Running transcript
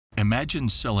Imagine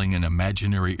selling an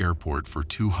imaginary airport for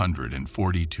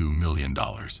 $242 million.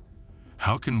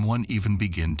 How can one even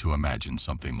begin to imagine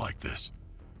something like this?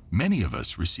 Many of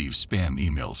us receive spam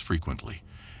emails frequently,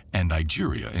 and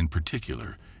Nigeria in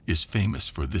particular is famous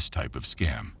for this type of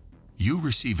scam. You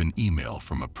receive an email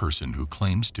from a person who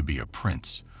claims to be a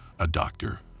prince, a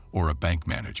doctor, or a bank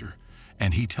manager,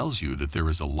 and he tells you that there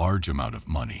is a large amount of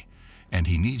money, and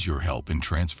he needs your help in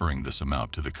transferring this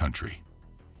amount to the country.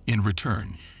 In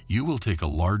return, you will take a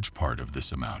large part of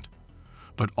this amount.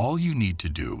 But all you need to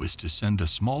do is to send a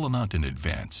small amount in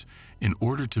advance in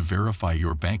order to verify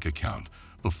your bank account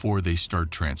before they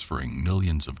start transferring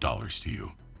millions of dollars to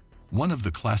you. One of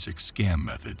the classic scam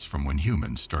methods from when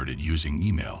humans started using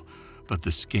email, but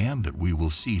the scam that we will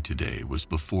see today was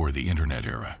before the internet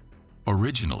era.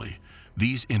 Originally,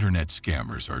 these internet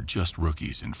scammers are just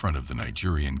rookies in front of the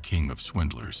Nigerian king of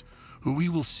swindlers, who we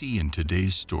will see in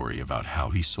today's story about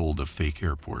how he sold a fake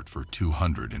airport for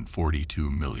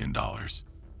 $242 million.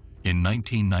 In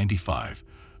 1995,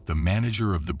 the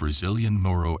manager of the Brazilian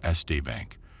Noroeste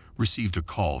Bank received a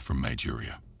call from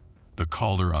Nigeria. The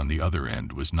caller on the other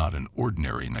end was not an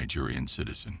ordinary Nigerian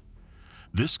citizen.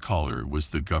 This caller was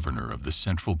the governor of the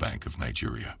Central Bank of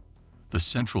Nigeria. The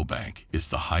central bank is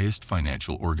the highest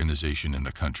financial organization in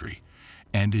the country,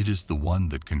 and it is the one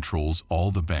that controls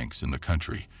all the banks in the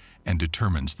country and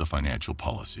determines the financial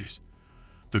policies.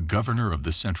 The governor of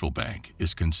the central bank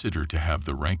is considered to have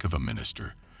the rank of a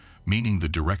minister, meaning the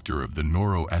director of the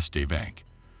Noroeste Bank.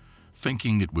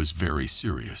 Thinking it was very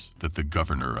serious that the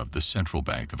governor of the central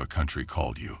bank of a country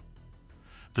called you.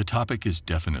 The topic is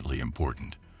definitely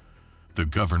important. The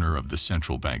governor of the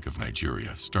Central Bank of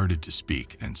Nigeria started to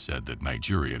speak and said that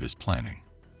Nigeria is planning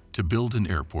to build an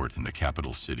airport in the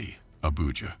capital city,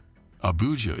 Abuja.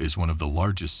 Abuja is one of the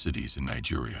largest cities in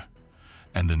Nigeria,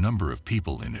 and the number of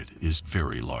people in it is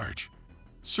very large.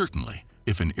 Certainly,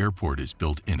 if an airport is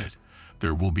built in it,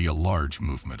 there will be a large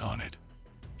movement on it.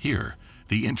 Here,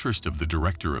 the interest of the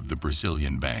director of the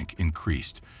Brazilian bank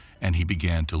increased, and he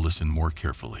began to listen more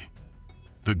carefully.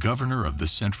 The governor of the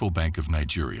Central Bank of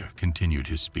Nigeria continued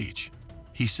his speech.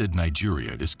 He said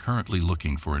Nigeria is currently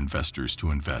looking for investors to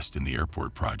invest in the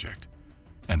airport project,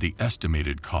 and the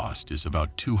estimated cost is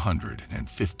about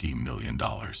 $250 million.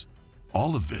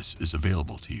 All of this is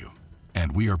available to you,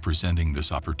 and we are presenting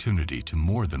this opportunity to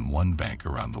more than one bank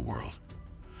around the world.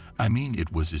 I mean,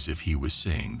 it was as if he was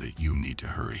saying that you need to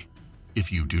hurry.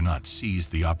 If you do not seize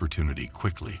the opportunity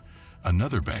quickly,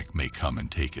 another bank may come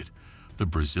and take it. The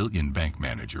Brazilian bank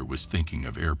manager was thinking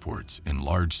of airports in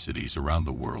large cities around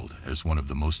the world as one of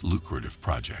the most lucrative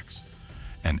projects.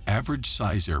 An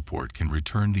average-size airport can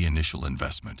return the initial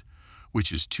investment,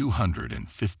 which is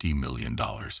 $250 million,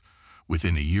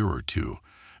 within a year or two.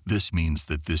 This means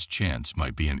that this chance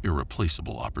might be an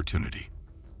irreplaceable opportunity.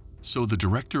 So the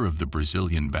director of the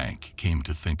Brazilian bank came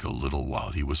to think a little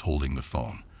while he was holding the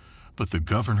phone. But the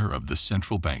governor of the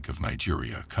Central Bank of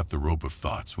Nigeria cut the rope of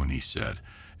thoughts when he said,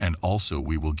 "And also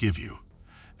we will give you,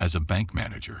 as a bank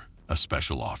manager, a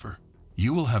special offer.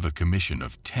 You will have a commission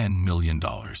of $10 million.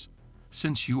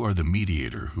 Since you are the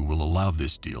mediator who will allow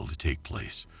this deal to take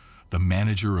place." The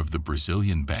manager of the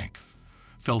Brazilian bank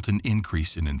felt an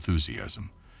increase in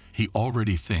enthusiasm. He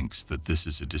already thinks that this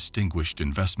is a distinguished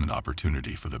investment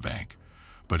opportunity for the bank.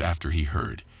 But after he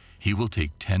heard, he will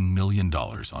take $10 million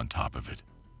on top of it.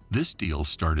 This deal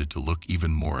started to look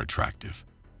even more attractive.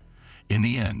 In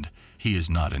the end, he is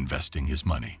not investing his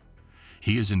money.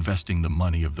 He is investing the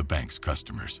money of the bank's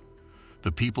customers,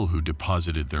 the people who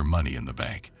deposited their money in the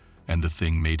bank, and the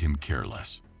thing made him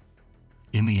careless.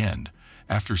 In the end,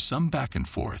 after some back and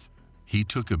forth, he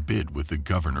took a bid with the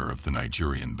governor of the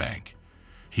Nigerian bank.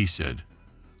 He said,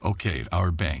 "Okay,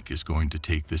 our bank is going to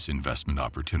take this investment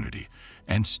opportunity,"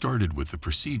 and started with the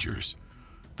procedures.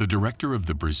 The director of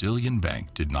the Brazilian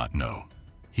bank did not know.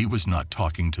 He was not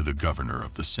talking to the governor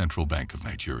of the Central Bank of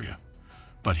Nigeria,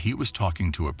 but he was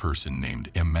talking to a person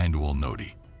named Emmanuel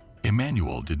Nwude.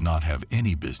 Emmanuel did not have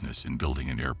any business in building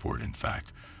an airport. In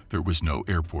fact, there was no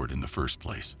airport in the first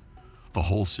place. The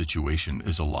whole situation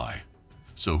is a lie.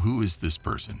 So who is this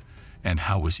person, and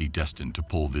how was he destined to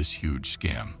pull this huge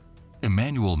scam?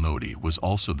 Emmanuel Nwude was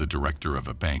also the director of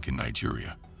a bank in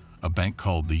Nigeria, a bank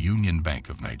called the Union Bank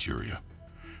of Nigeria,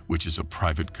 which is a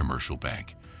private commercial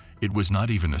bank. It was not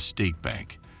even a state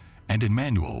bank, and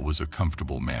Emmanuel was a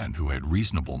comfortable man who had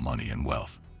reasonable money and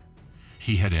wealth.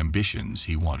 He had ambitions,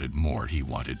 he wanted more, he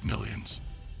wanted millions.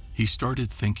 He started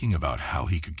thinking about how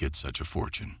he could get such a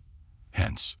fortune.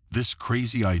 Hence, this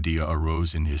crazy idea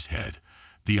arose in his head,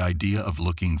 the idea of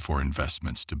looking for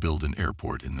investments to build an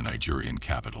airport in the Nigerian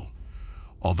capital.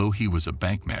 Although he was a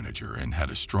bank manager and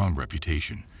had a strong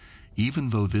reputation, Even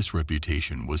though this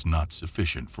reputation was not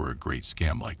sufficient for a great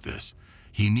scam like this,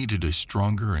 he needed a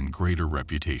stronger and greater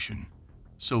reputation.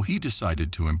 So he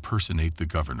decided to impersonate the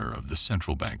governor of the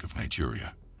Central Bank of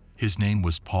Nigeria. His name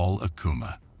was Paul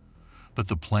Ogwuma. But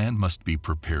the plan must be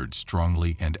prepared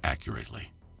strongly and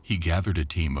accurately. He gathered a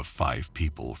team of 5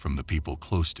 people from the people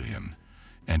close to him,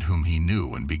 and whom he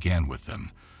knew, and began with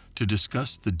them to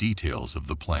discuss the details of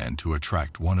the plan to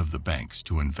attract one of the banks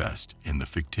to invest in the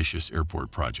fictitious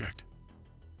airport project.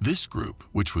 This group,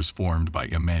 which was formed by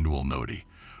Emmanuel Nwude,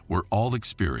 were all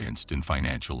experienced in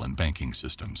financial and banking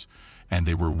systems, and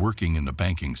they were working in the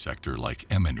banking sector like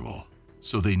Emmanuel,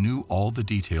 so they knew all the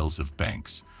details of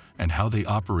banks and how they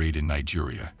operate in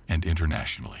Nigeria and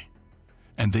internationally.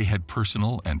 And they had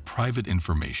personal and private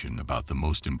information about the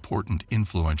most important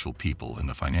influential people in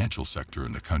the financial sector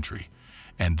in the country,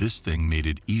 and this thing made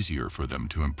it easier for them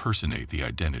to impersonate the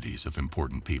identities of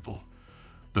important people.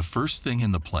 The first thing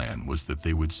in the plan was that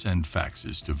they would send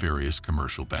faxes to various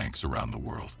commercial banks around the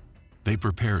world. They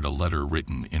prepared a letter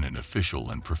written in an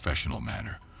official and professional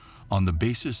manner, on the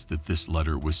basis that this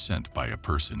letter was sent by a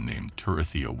person named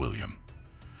Timotheo William.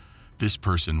 This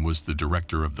person was the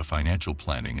director of the Financial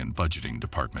Planning and Budgeting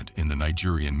Department in the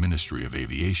Nigerian Ministry of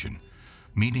Aviation,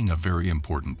 meaning a very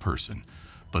important person,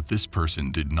 but this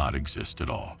person did not exist at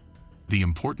all. The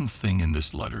important thing in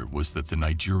this letter was that the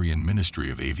Nigerian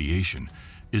Ministry of Aviation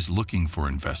is looking for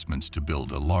investments to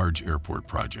build a large airport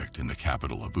project in the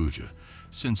capital Abuja,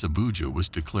 since Abuja was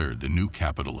declared the new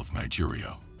capital of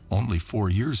Nigeria only 4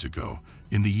 years ago,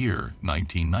 in the year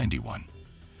 1991.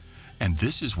 And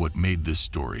this is what made this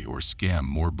story or scam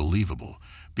more believable,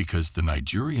 because the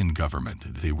Nigerian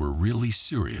government, they were really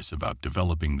serious about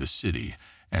developing the city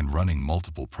and running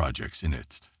multiple projects in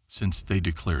it, since they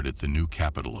declared it the new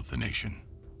capital of the nation.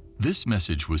 This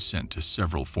message was sent to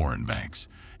several foreign banks,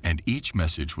 and each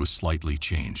message was slightly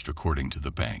changed according to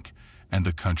the bank and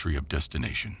the country of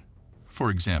destination. For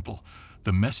example,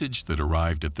 the message that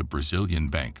arrived at the Brazilian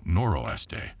Banco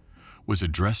Noroeste was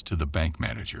addressed to the bank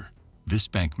manager. This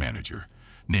bank manager,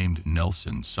 named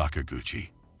Nelson Sakaguchi,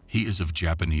 he is of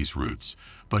Japanese roots,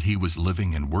 but he was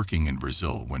living and working in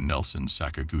Brazil when Nelson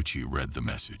Sakaguchi read the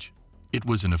message. It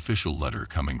was an official letter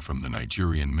coming from the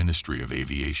Nigerian Ministry of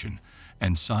Aviation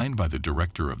and signed by the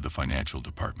director of the financial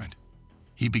department.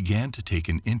 He began to take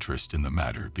an interest in the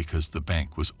matter because the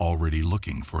bank was already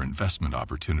looking for investment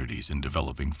opportunities in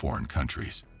developing foreign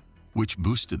countries, which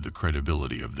boosted the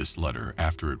credibility of this letter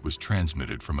after it was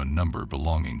transmitted from a number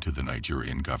belonging to the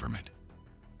Nigerian government.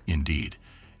 Indeed,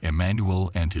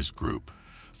 Emmanuel and his group,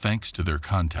 thanks to their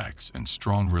contacts and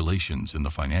strong relations in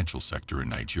the financial sector in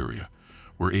Nigeria,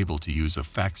 were able to use a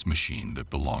fax machine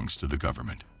that belongs to the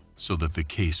government, so that the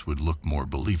case would look more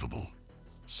believable.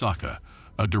 Saka,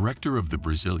 a director of the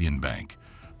Brazilian bank,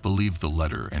 believed the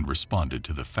letter and responded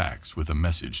to the fax with a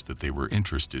message that they were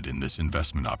interested in this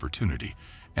investment opportunity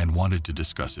and wanted to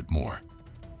discuss it more.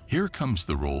 Here comes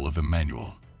the role of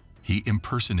Emmanuel. He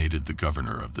impersonated the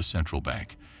governor of the central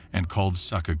bank and called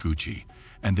Sakaguchi,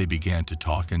 and they began to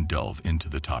talk and delve into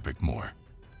the topic more.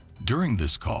 During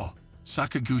this call,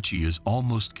 Sakaguchi is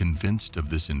almost convinced of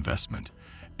this investment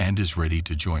and is ready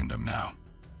to join them now.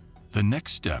 The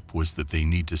next step was that they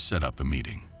need to set up a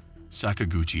meeting.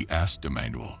 Sakaguchi asked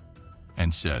Emmanuel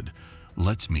and said,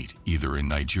 "Let's meet either in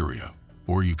Nigeria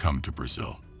or you come to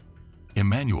Brazil."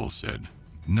 Emmanuel said,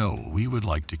 "No, we would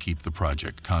like to keep the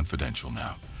project confidential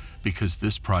now, because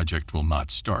this project will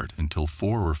not start until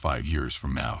 4 or 5 years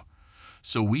from now.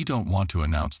 So we don't want to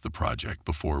announce the project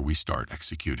before we start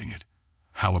executing it.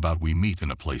 How about we meet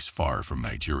in a place far from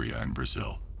Nigeria and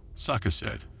Brazil?" Saka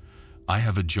said, "I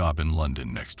have a job in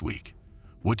London next week.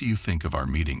 What do you think of our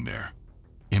meeting there?"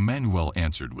 Emmanuel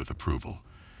answered with approval,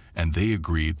 and they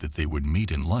agreed that they would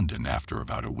meet in London after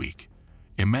about a week.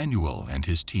 Emmanuel and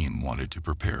his team wanted to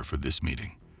prepare for this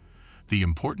meeting. The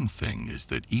important thing is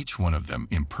that each one of them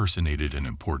impersonated an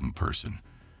important person.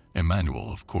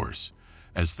 Emmanuel, of course,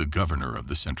 as the governor of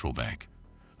the central bank.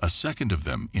 A second of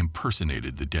them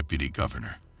impersonated the deputy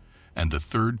governor, and the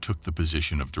third took the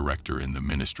position of director in the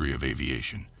Ministry of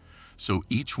Aviation. So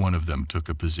each one of them took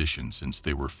a position, since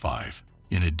they were 5,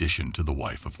 in addition to the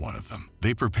wife of one of them.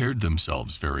 They prepared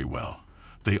themselves very well.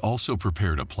 They also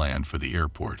prepared a plan for the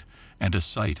airport and a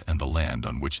site and the land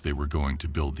on which they were going to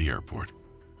build the airport.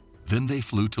 Then they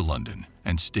flew to London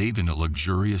and stayed in a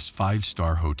luxurious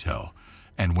 5-star hotel,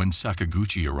 and when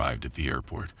Sakaguchi arrived at the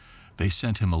airport, they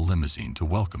sent him a limousine to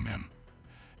welcome him,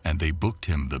 and they booked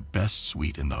him the best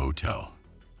suite in the hotel.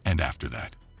 And after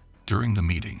that, during the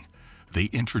meeting, they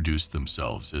introduced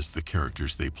themselves as the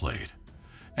characters they played,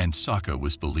 and Saka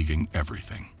was believing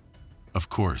everything. Of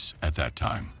course, at that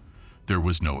time, There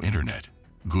was no internet,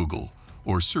 Google,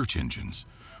 or search engines,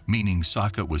 meaning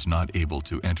Saka was not able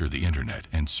to enter the internet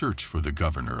and search for the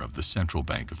governor of the Central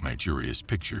Bank of Nigeria's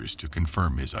pictures to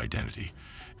confirm his identity.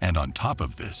 And on top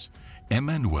of this,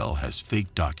 Emmanuel has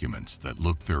fake documents that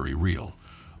look very real,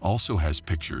 also has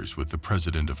pictures with the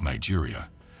President of Nigeria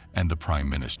and the Prime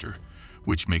Minister,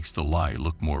 which makes the lie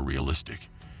look more realistic.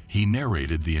 He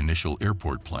narrated the initial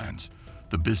airport plans,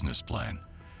 the business plan,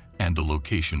 and the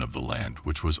location of the land,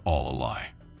 which was all a lie.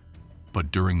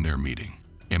 But during their meeting,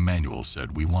 Emmanuel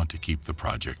said, "We want to keep the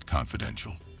project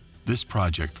confidential. This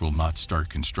project will not start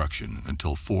construction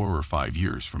until 4 or 5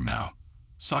 years from now."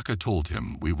 Saka told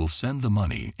him, "We will send the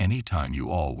money anytime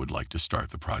you all would like to start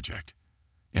the project."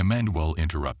 Emmanuel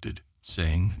interrupted,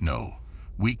 saying, "No,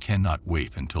 we cannot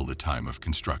wait until the time of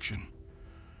construction.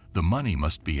 The money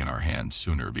must be in our hands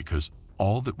sooner because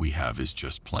all that we have is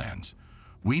just plans.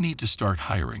 We need to start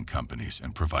hiring companies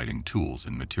and providing tools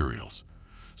and materials.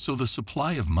 So the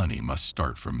supply of money must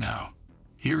start from now."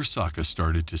 Here Saka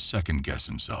started to second-guess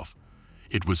himself.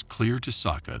 It was clear to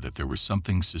Saka that there was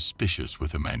something suspicious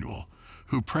with Emmanuel,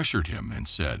 who pressured him and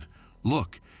said,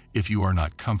 "Look, if you are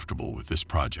not comfortable with this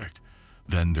project,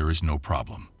 then there is no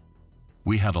problem.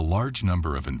 We had a large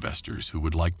number of investors who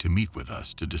would like to meet with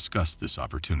us to discuss this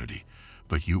opportunity,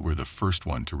 but you were the first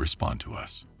one to respond to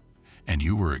us. And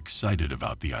you were excited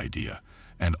about the idea,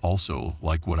 and also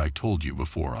like what I told you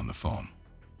before on the phone.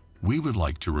 We would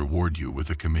like to reward you with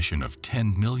a commission of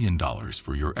 $10 million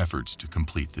for your efforts to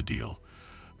complete the deal.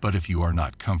 But if you are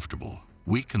not comfortable,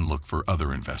 we can look for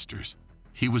other investors."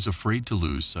 He was afraid to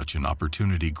lose such an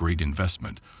opportunity-great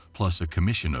investment, plus a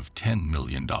commission of $10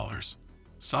 million.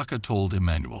 Saka told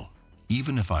Emmanuel,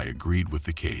 "Even if I agreed with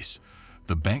the case,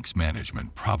 the bank's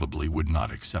management probably would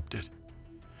not accept it."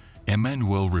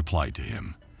 Emmanuel replied to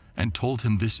him and told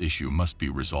him this issue must be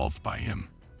resolved by him.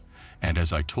 "And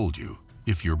as I told you,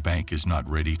 if your bank is not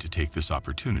ready to take this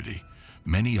opportunity,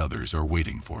 many others are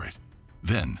waiting for it."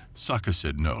 Then Saka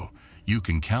said, "No, you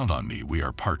can count on me. We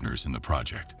are partners in the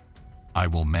project. I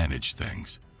will manage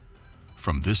things."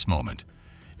 From this moment,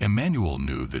 Emmanuel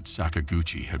knew that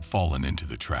Sakaguchi had fallen into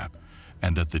the trap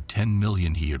and that the $10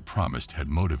 million he had promised had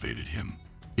motivated him.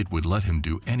 It would let him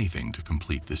do anything to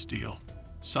complete this deal.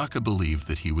 Saka believed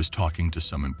that he was talking to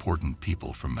some important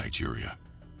people from Nigeria.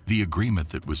 The agreement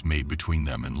that was made between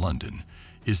them in London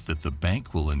is that the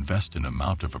bank will invest an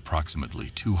amount of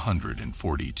approximately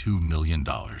 $242 million,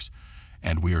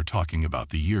 and we are talking about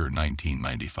the year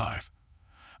 1995.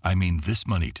 I mean, this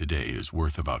money today is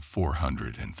worth about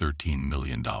 $413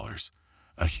 million,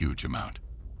 a huge amount.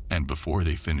 And before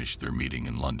they finished their meeting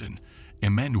in London,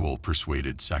 Emmanuel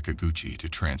persuaded Sakaguchi to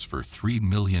transfer $3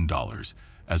 million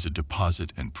as a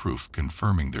deposit and proof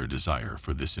confirming their desire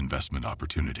for this investment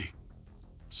opportunity.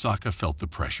 Saka felt the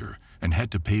pressure and had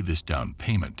to pay this down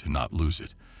payment to not lose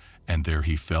it, and there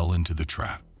he fell into the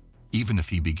trap, even if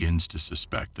he begins to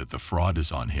suspect that the fraud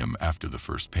is on him after the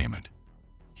first payment.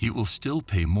 He will still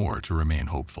pay more to remain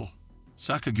hopeful.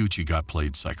 Sakaguchi got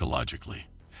played psychologically,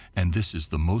 and this is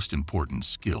the most important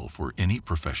skill for any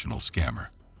professional scammer.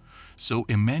 So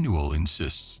Emmanuel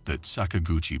insists that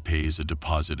Sakaguchi pays a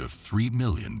deposit of $3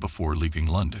 million before leaving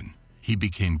London. He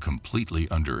became completely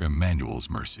under Emmanuel's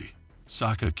mercy.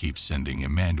 Saka keeps sending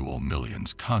Emmanuel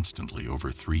millions constantly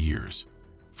over 3 years.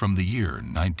 From the year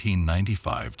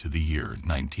 1995 to the year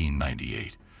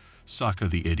 1998, Saka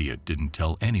the idiot didn't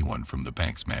tell anyone from the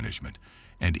bank's management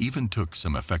and even took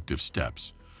some effective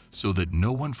steps so that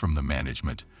no one from the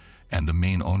management and the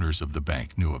main owners of the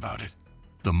bank knew about it.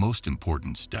 The most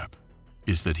important step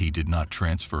is that he did not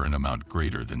transfer an amount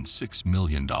greater than $6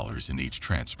 million in each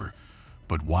transfer.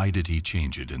 But why did he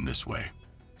change it in this way?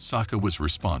 Saka was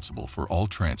responsible for all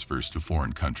transfers to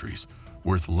foreign countries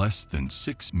worth less than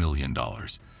 $6 million.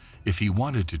 If he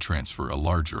wanted to transfer a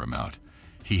larger amount,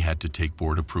 he had to take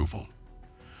board approval.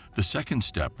 The second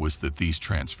step was that these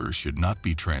transfers should not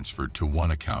be transferred to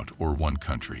one account or one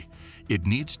country. It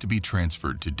needs to be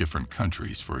transferred to different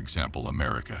countries, for example,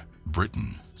 America,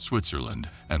 Britain, Switzerland,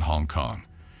 and Hong Kong.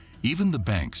 Even the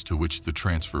banks to which the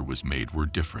transfer was made were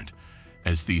different,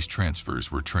 as these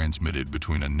transfers were transmitted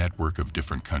between a network of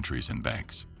different countries and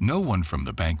banks. No one from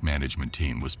the bank management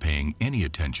team was paying any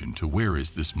attention to where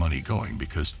is this money going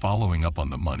because following up on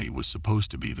the money was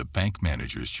supposed to be the bank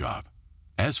manager's job.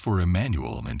 As for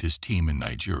Emmanuel and his team in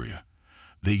Nigeria,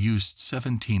 they used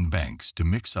 17 banks to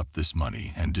mix up this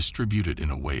money and distribute it in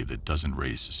a way that doesn't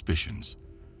raise suspicions.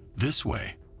 This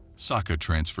way, Saka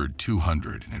transferred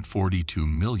 $242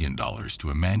 million to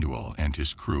Emmanuel and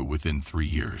his crew within 3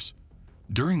 years.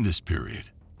 During this period,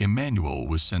 Emmanuel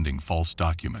was sending false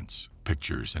documents,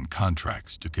 pictures, and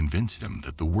contracts to convince him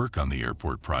that the work on the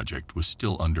airport project was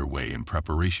still underway in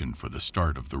preparation for the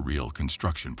start of the real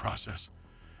construction process.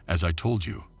 As I told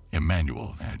you,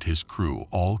 Emmanuel and his crew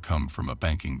all come from a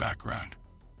banking background.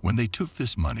 When they took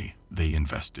this money, they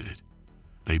invested it.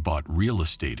 They bought real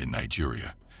estate in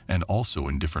Nigeria and also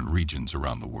in different regions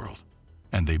around the world.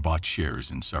 And they bought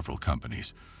shares in several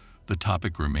companies. The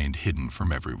topic remained hidden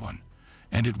from everyone,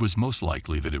 and it was most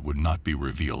likely that it would not be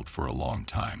revealed for a long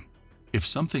time. If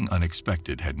something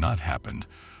unexpected had not happened,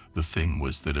 the thing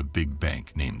was that a big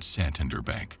bank named Santander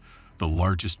Bank, the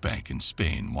largest bank in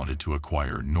Spain, wanted to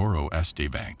acquire Noroeste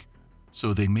Bank.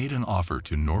 So they made an offer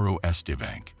to Noroeste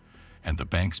Bank, and the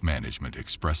bank's management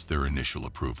expressed their initial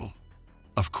approval.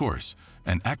 Of course,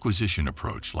 an acquisition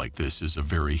approach like this is a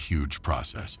very huge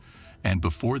process, and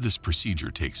before this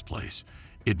procedure takes place,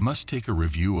 it must take a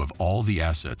review of all the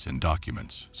assets and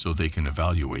documents so they can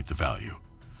evaluate the value.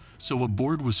 So a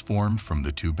board was formed from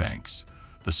the two banks,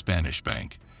 the Spanish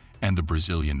bank and the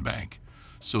Brazilian bank,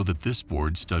 so that this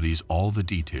board studies all the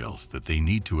details that they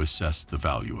need to assess the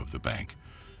value of the bank.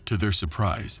 To their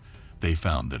surprise, they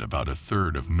found that about a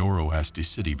third of Noroeste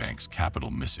Citibank's capital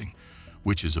missing,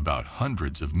 which is about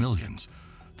hundreds of millions.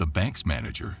 The bank's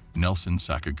manager, Nelson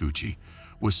Sakaguchi,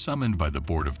 was summoned by the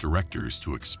board of directors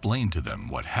to explain to them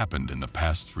what happened in the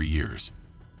past 3 years.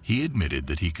 He admitted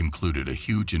that he concluded a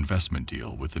huge investment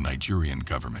deal with the Nigerian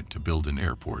government to build an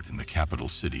airport in the capital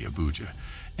city, Abuja,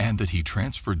 and that he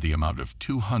transferred the amount of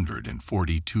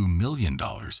 $242 million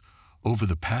over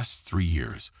the past 3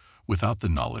 years without the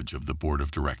knowledge of the board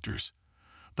of directors.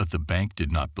 But the bank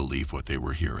did not believe what they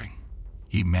were hearing.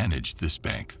 He managed this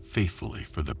bank faithfully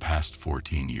for the past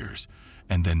 14 years,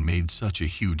 and then made such a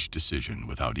huge decision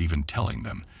without even telling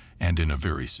them, and in a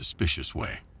very suspicious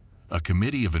way. A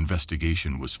committee of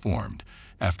investigation was formed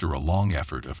after a long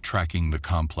effort of tracking the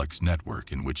complex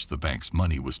network in which the bank's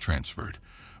money was transferred.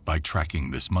 By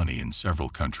tracking this money in several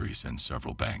countries and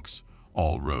several banks,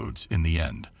 all roads, in the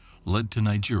end, led to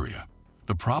Nigeria.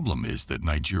 The problem is that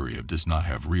Nigeria does not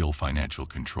have real financial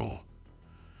control.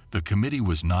 The committee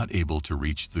was not able to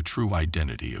reach the true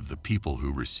identity of the people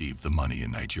who received the money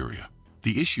in Nigeria.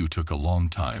 The issue took a long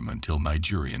time until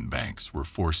Nigerian banks were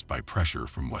forced by pressure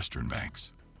from Western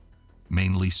banks,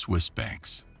 mainly Swiss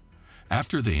banks.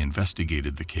 After they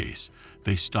investigated the case,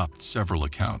 they stopped several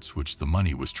accounts which the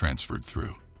money was transferred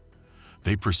through.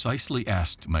 They precisely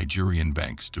asked Nigerian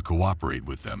banks to cooperate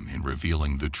with them in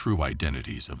revealing the true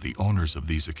identities of the owners of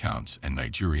these accounts and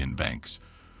Nigerian banks,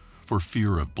 for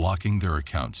fear of blocking their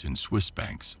accounts in Swiss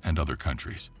banks and other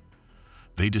countries.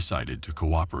 They decided to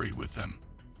cooperate with them.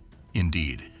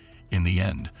 Indeed, in the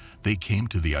end, they came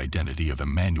to the identity of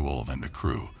Emmanuel and the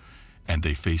crew, and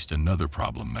they faced another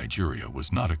problem. Nigeria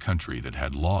was not a country that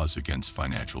had laws against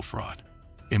financial fraud.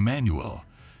 Emmanuel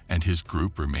and his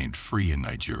group remained free in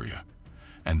Nigeria,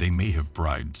 and they may have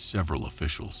bribed several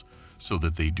officials so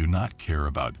that they do not care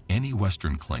about any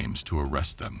Western claims to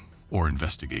arrest them or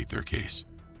investigate their case.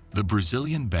 The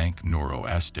Brazilian bank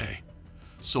Noroeste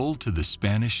sold to the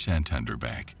Spanish Santander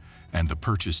Bank, and the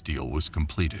purchase deal was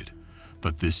completed,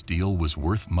 but this deal was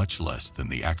worth much less than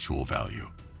the actual value.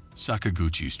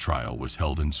 Sakaguchi's trial was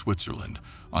held in Switzerland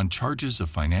on charges of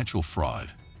financial fraud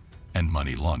and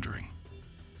money laundering,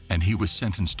 and he was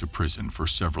sentenced to prison for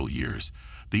several years.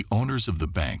 The owners of the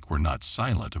bank were not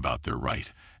silent about their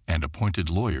right and appointed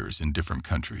lawyers in different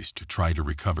countries to try to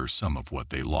recover some of what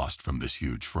they lost from this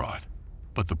huge fraud.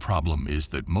 But the problem is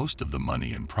that most of the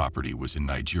money and property was in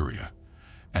Nigeria,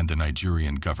 and the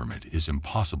Nigerian government is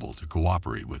impossible to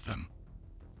cooperate with them.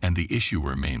 And the issue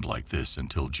remained like this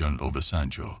until John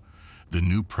Obasanjo, the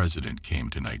new president, came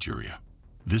to Nigeria.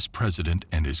 This president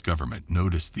and his government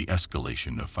noticed the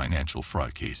escalation of financial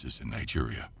fraud cases in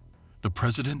Nigeria. The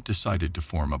president decided to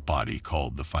form a body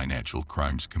called the Financial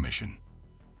Crimes Commission.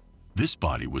 This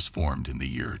body was formed in the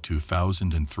year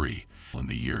 2003. In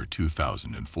the year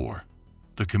 2004,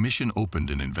 the commission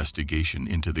opened an investigation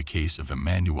into the case of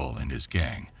Emmanuel and his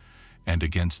gang, and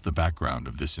against the background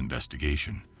of this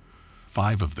investigation,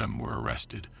 5 of them were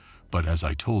arrested, but as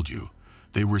I told you,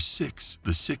 they were 6.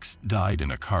 The 6th died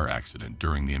in a car accident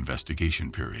during the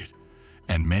investigation period,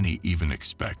 and many even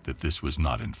expect that this was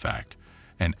not in fact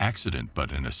an accident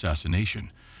but an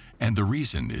assassination, and the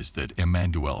reason is that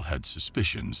Emmanuel had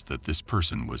suspicions that this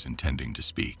person was intending to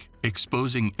speak,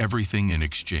 exposing everything in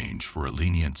exchange for a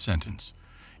lenient sentence.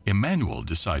 Emmanuel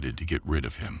decided to get rid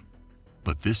of him.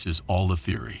 But this is all a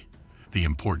theory. The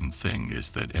important thing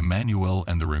is that Emmanuel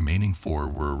and the remaining 4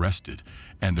 were arrested,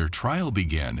 and their trial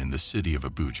began in the city of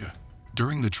Abuja.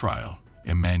 During the trial,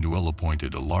 Emmanuel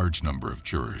appointed a large number of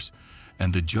jurors,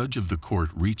 and the judge of the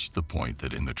court reached the point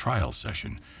that in the trial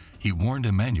session, he warned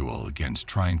Emmanuel against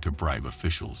trying to bribe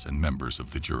officials and members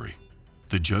of the jury.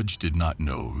 The judge did not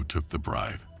know who took the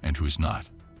bribe and who's not.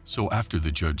 So after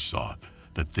the judge saw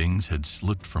that things had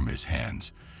slipped from his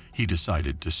hands, he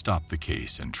decided to stop the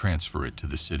case and transfer it to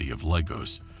the city of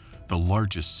Lagos, the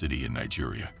largest city in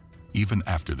Nigeria. Even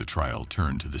after the trial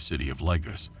turned to the city of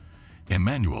Lagos,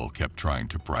 Emmanuel kept trying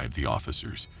to bribe the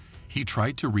officers. He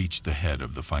tried to reach the head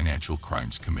of the Financial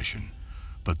Crimes Commission,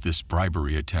 but this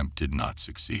bribery attempt did not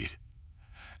succeed.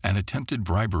 An attempted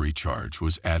bribery charge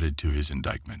was added to his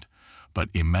indictment, but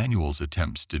Emmanuel's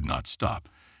attempts did not stop.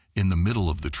 In the middle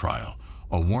of the trial,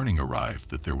 a warning arrived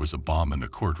that there was a bomb in the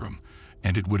courtroom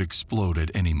and it would explode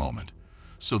at any moment.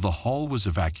 So the hall was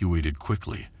evacuated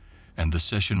quickly, and the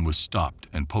session was stopped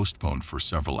and postponed for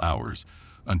several hours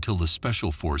until the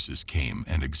special forces came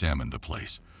and examined the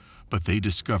place. But they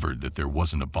discovered that there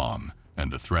wasn't a bomb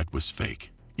and the threat was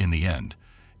fake. In the end,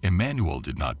 Emmanuel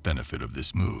did not benefit of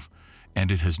this move, and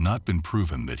it has not been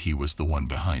proven that he was the one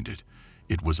behind it.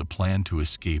 It was a plan to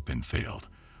escape and failed.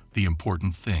 The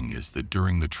important thing is that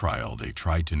during the trial they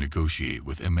tried to negotiate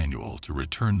with Emmanuel to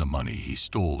return the money he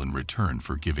stole in return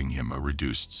for giving him a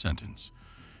reduced sentence.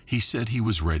 He said he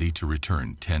was ready to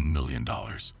return $10 million.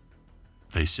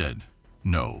 They said,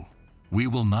 "No, we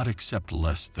will not accept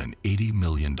less than $80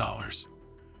 million.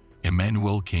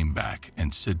 Emmanuel came back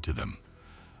and said to them,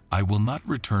 "I will not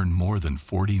return more than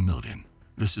 40 million.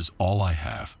 This is all I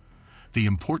have." The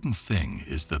important thing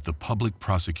is that the public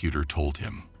prosecutor told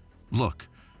him, "Look,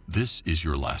 this is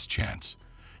your last chance.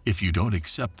 If you don't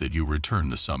accept that you return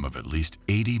the sum of at least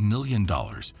 $80 million,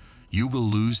 you will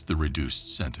lose the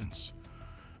reduced sentence."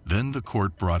 Then the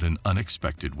court brought an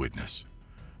unexpected witness.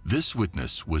 This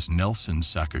witness was Nelson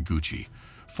Sakaguchi,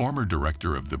 former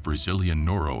director of the Brazilian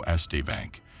Noroeste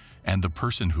Bank, and the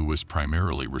person who was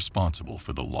primarily responsible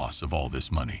for the loss of all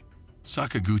this money.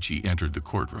 Sakaguchi entered the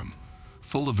courtroom,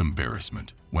 full of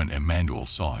embarrassment, when Emmanuel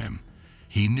saw him.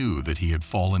 He knew that he had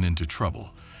fallen into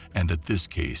trouble and that this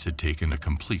case had taken a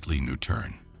completely new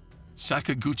turn.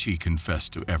 Sakaguchi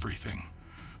confessed to everything,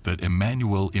 that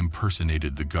Emmanuel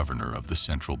impersonated the governor of the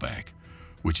central bank,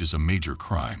 which is a major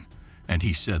crime, and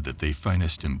he said that they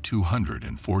financed him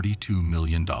 $242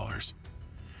 million.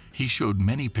 He showed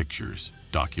many pictures,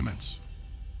 documents,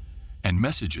 and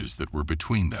messages that were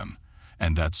between them,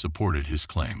 and that supported his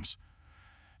claims.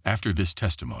 After this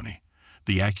testimony,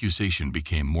 the accusation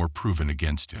became more proven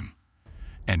against him,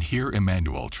 and here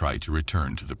Emmanuel tried to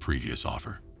return to the previous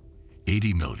offer,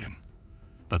 $80 million.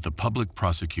 But the public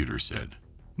prosecutor said,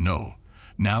 "No,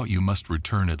 now you must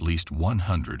return at least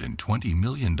 $120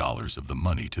 million of the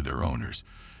money to their owners,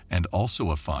 and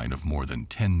also a fine of more than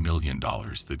 $10 million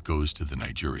that goes to the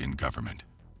Nigerian government."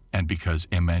 And because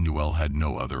Emmanuel had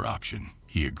no other option,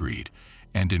 he agreed,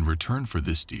 and in return for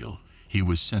this deal, he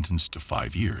was sentenced to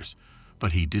 5 years.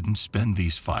 But he didn't spend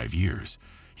these 5 years.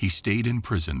 He stayed in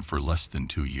prison for less than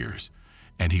 2 years,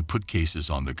 and he put cases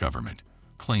on the government,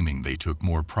 claiming they took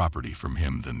more property from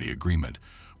him than the agreement,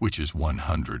 which is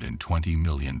 $120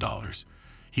 million.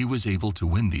 He was able to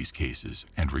win these cases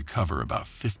and recover about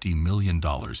 $50 million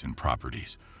in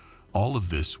properties. All of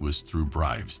this was through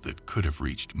bribes that could have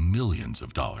reached millions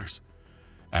of dollars.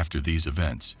 After these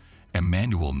events,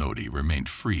 Emmanuel Nwude remained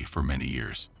free for many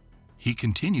years. He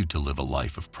continued to live a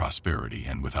life of prosperity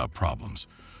and without problems,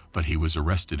 but he was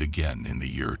arrested again in the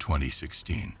year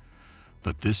 2016.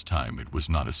 But this time it was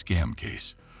not a scam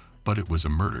case, but it was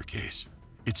a murder case.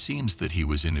 It seems that he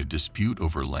was in a dispute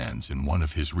over lands in one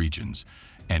of his regions,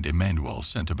 and Emmanuel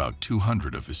sent about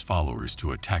 200 of his followers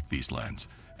to attack these lands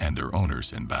and their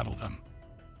owners and battle them.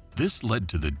 This led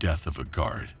to the death of a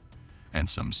guard and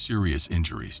some serious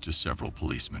injuries to several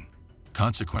policemen.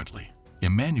 Consequently,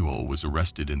 Emmanuel was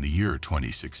arrested in the year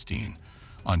 2016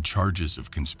 on charges of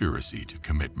conspiracy to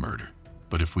commit murder.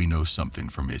 But if we know something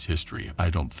from his history, I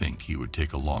don't think he would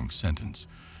take a long sentence,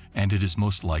 and it is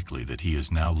most likely that he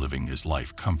is now living his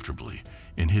life comfortably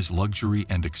in his luxury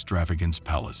and extravagance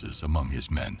palaces among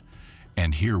his men.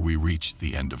 And here we reach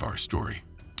the end of our story.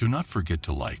 Do not forget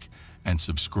to like and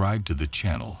subscribe to the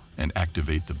channel and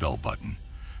activate the bell button.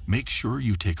 Make sure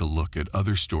you take a look at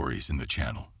other stories in the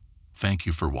channel. Thank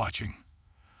you for watching.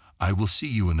 I will see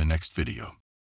you in the next video.